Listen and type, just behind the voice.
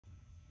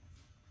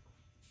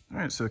All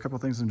right, so a couple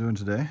of things I'm doing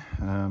today.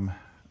 I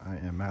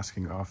am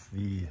masking off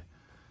the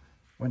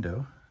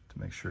window to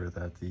make sure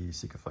that the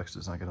Sikaflex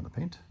does not get on the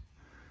paint.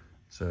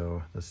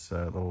 So this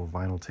little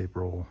vinyl tape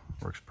roll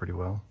works pretty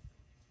well.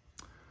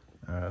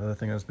 Other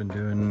thing I've been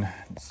doing,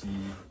 let's see,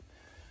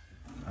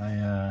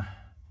 I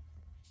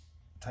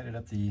tidied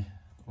up the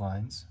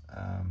lines.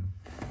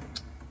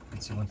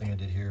 Let's see, one thing I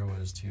did here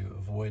was to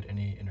avoid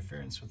any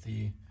interference with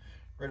the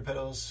rotor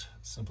pedals.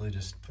 Simply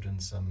just put in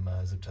some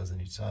zip ties on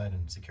each side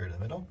and secure it in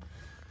the middle.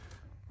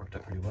 Worked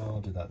out pretty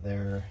well. Did that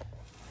there,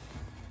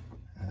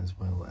 as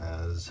well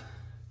as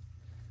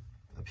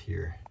up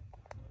here.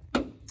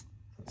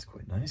 That's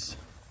quite nice.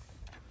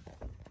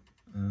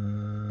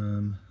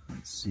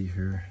 Let's see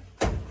here.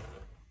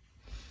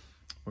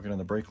 Working on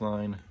the brake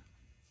line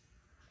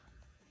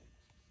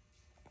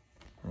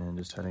and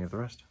just tightening up the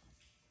rest.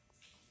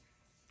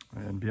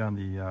 And beyond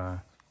the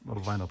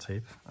little vinyl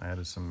tape, I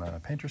added some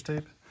painter's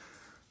tape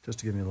just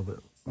to give me a little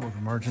bit more of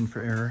a margin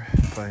for error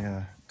if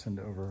I tend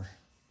to over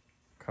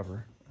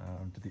cover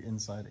to the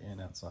inside and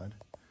outside.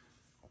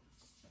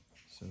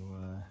 So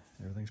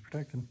everything's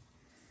protected.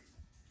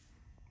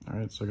 All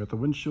right, so I got the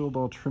windshield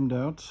all trimmed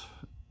out,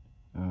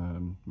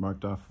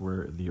 marked off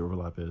where the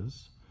overlap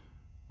is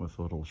with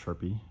a little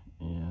Sharpie,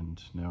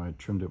 and now I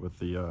trimmed it with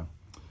the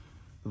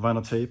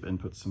vinyl tape and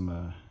put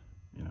some,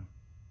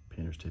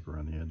 painter's tape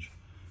around the edge.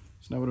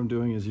 So now what I'm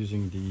doing is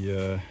using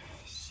the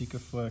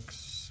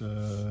Sikaflex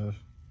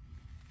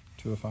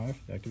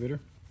 205, the activator,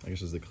 I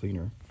guess is the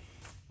cleaner.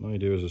 And all you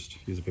do is just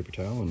use a paper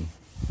towel and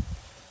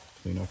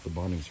clean off the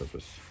bonding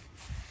surface.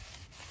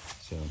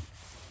 So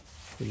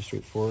pretty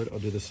straightforward. I'll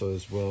do this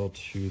as well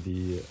to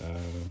the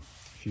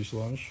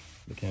fuselage,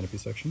 the canopy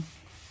section,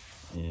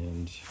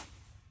 and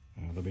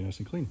they'll be nice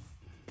and clean.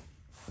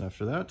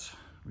 After that,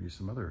 we use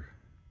some other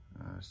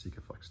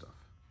Sikaflex stuff.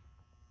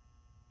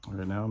 All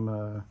right, now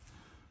I'm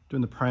doing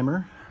the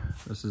primer.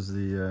 This is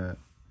the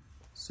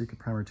Sika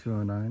Primer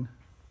 209.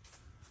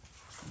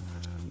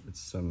 It's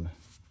some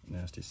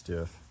nasty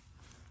stuff,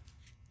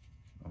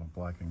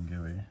 black and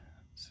gooey.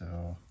 So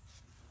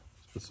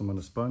let's put some on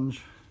a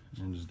sponge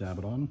and just dab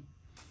it on.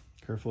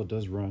 Careful, it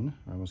does run.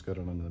 I almost got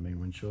it onto the main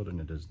windshield and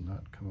it does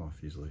not come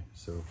off easily.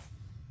 So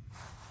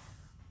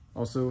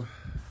also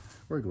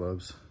wear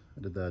gloves.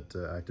 I did that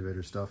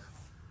activator stuff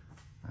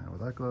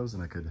without gloves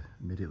and I could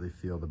immediately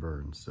feel the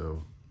burn.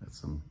 So it's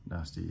some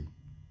nasty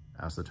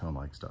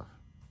acetone-like stuff.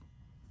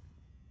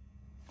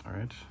 All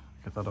right,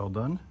 got that all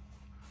done.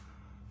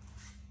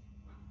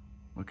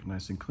 Looking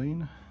nice and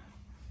clean.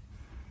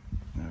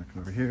 Now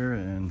come over here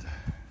and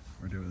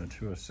we're doing the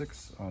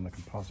 206 on the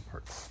composite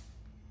parts.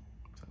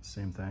 So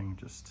same thing,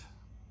 just,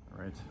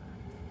 all right.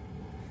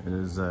 It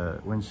is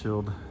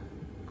windshield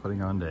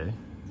putting on day.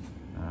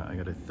 I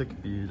got a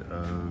thick bead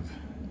of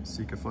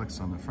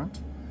Sikaflex on the front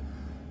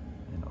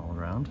and all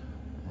around.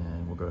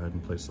 And we'll go ahead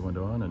and place the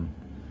window on and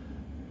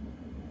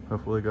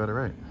hopefully got it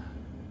right.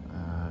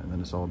 And then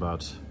it's all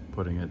about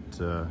putting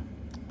it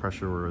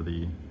pressure where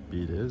the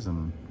bead is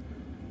and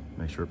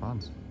make sure it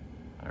bonds.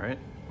 All right,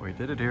 we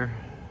did it here.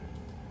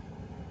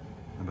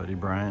 My buddy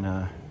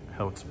Brian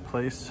helped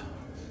place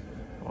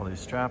all these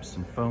straps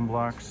and foam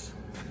blocks.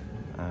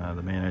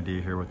 The main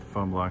idea here with the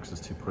foam blocks is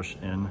to push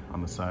in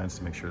on the sides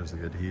to make sure there's a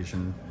good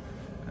adhesion.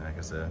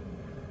 Because the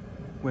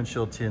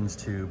windshield tends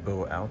to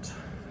bow out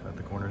at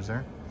the corners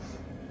there.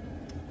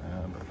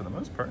 But for the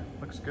most part,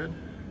 looks good.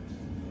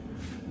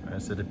 I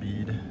set a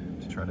bead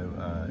to try to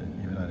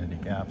even out any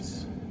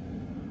gaps.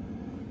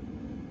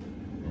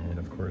 And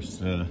of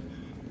course,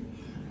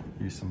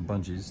 use some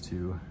bungees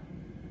to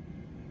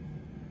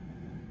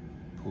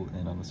pull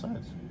in on the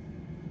sides.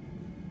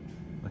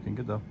 Looking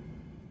good though.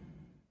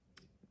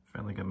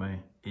 Finally got my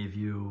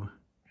Aveo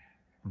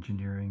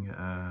engineering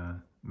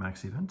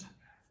Maxi Vent.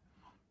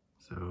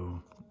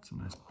 So it's a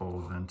nice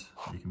ball vent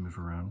that you can move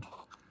around.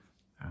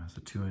 It's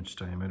a 2-inch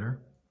diameter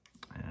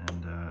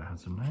and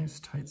has a nice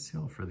tight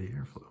seal for the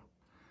airflow.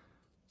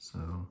 So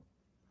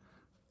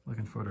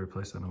looking forward to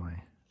replace that on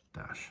my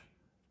dash.